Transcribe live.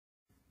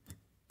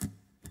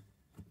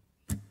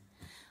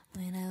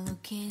When I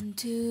look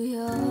into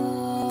your eyes,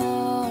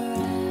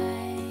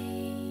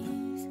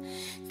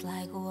 it's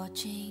like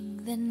watching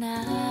the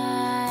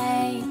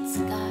night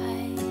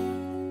sky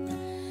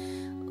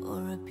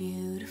or a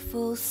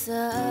beautiful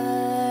sunrise.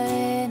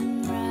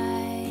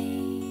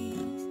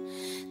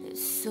 There's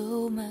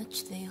so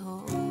much they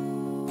hold,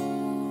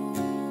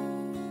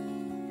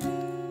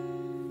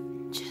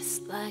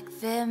 just like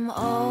them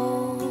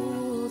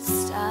old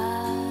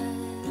stars.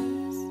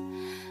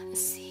 I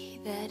see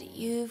that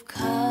you've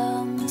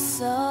come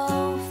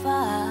so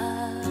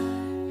far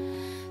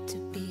to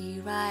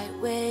be right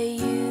where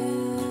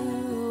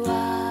you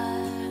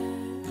are.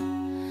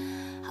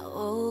 How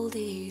old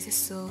is your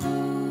soul?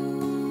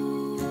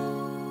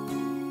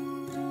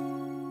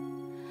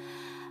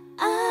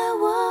 I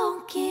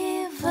won't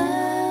give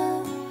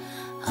up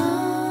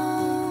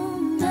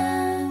on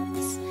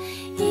us,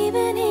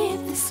 even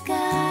if the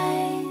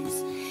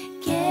skies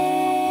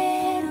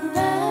get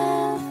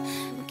rough.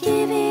 I'm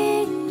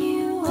giving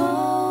you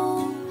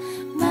all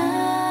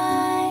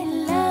my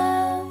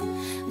love.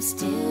 I'm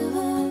still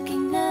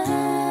looking up.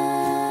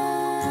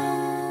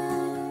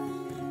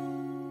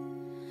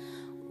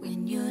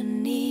 When you're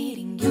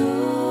needing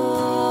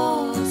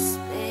your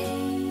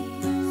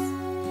space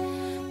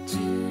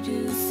to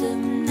do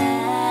some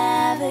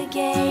navigating,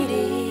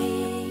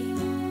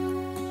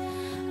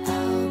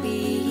 I'll be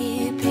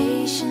here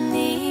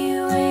patiently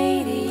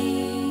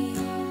waiting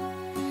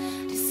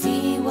to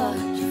see what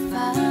you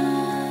find.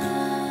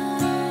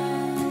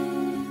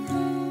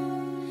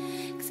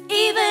 'Cause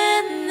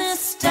even the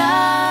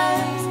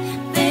stars,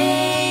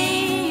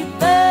 they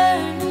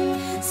burn.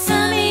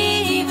 Some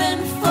even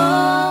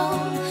fall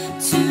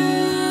to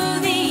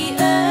the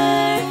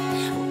earth.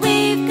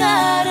 We've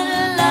got a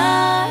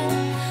lot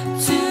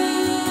to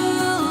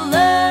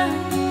learn.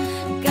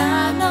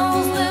 God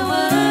knows we're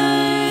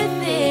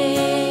worth it.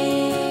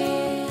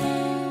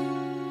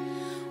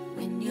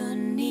 When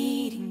you're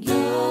needing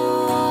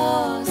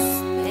your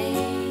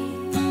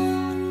space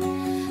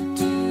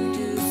to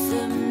do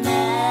some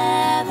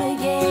navigating,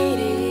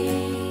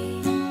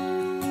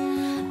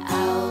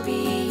 I'll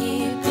be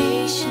here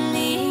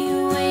patiently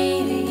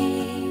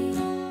waiting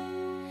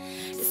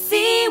to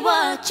see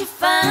what you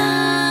find.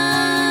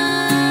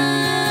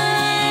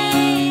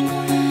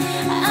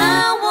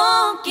 I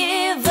won't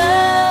give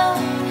up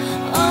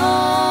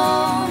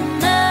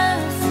on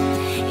us,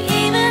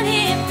 even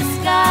if the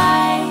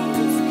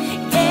skies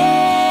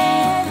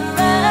get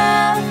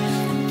rough.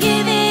 I'm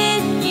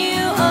giving you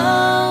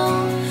all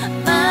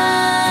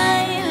my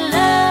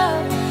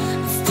love.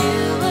 I'm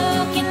still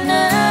looking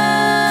up.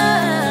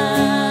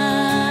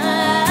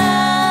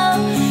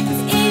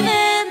 'Cause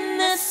even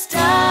the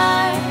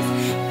stars,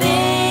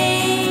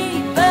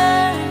 they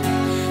burn.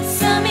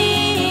 Some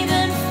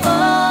even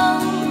fall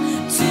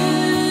to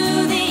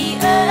the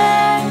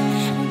earth.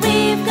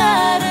 We've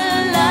got a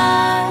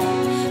lot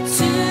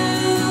to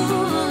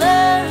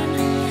learn.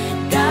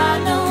 God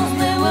knows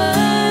we're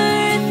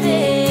worth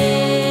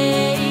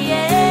it.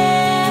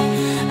 Yeah,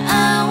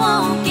 I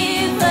won't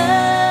give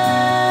up.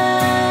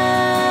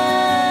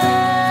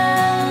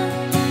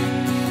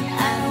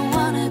 I don't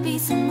wanna be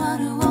someone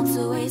who walks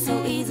away so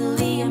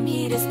easily. I'm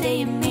here to stay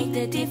and make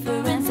the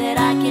difference that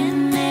I can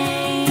make.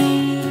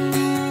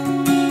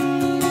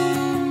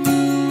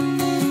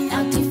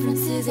 Our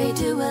differences, they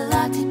do a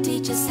lot to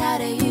teach us how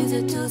to use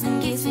the tools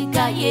and gifts we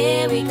got.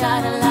 Yeah, we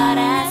got a lot